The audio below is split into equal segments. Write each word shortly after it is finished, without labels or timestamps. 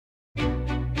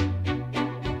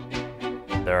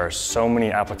There are so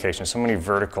many applications, so many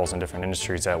verticals in different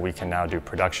industries that we can now do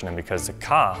production in because the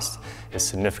cost is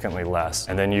significantly less.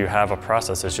 And then you have a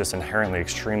process that's just inherently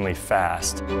extremely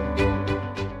fast.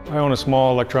 I own a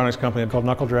small electronics company called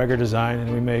Knuckle Dragger Design,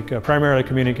 and we make primarily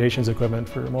communications equipment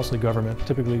for mostly government,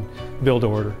 typically build to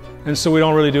order. And so we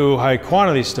don't really do high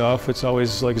quantity stuff. It's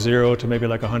always like 0 to maybe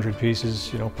like 100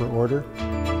 pieces, per order.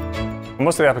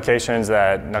 Most of the applications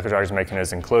that Knuckle Dragger is making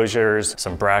is enclosures,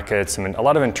 some brackets, a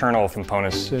lot of internal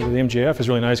components. The MJF is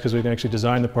really nice because we can actually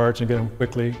design the parts and get them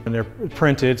quickly. And they're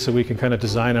printed so we can kind of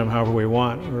design them however we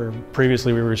want. Where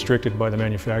previously we were restricted by the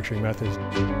manufacturing methods.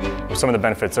 Some of the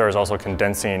benefits there is also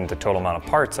condensing the total amount of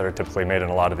parts that are typically made in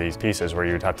a lot of these pieces, where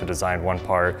you'd have to design one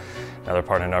part, another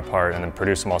part, and then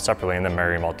produce them all separately and then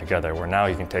marry them all together. Where now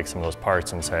you can take some of those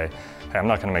parts and say, hey, I'm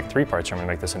not going to make 3 parts, I'm going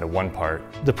to make this into 1 part.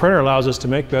 The printer allows us to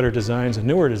make better designs and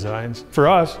newer designs. For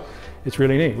us, it's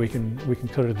really neat. We can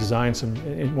kind of design some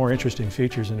more interesting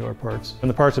features into our parts. And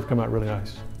the parts have come out really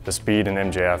nice. The speed in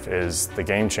MJF is the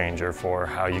game changer for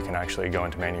how you can actually go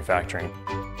into manufacturing.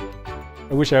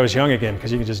 I wish I was young again,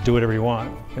 because you can just do whatever you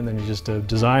want. And then you just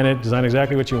design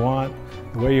exactly what you want,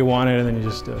 the way you want it, and then you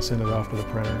just send it off to the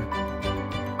printer.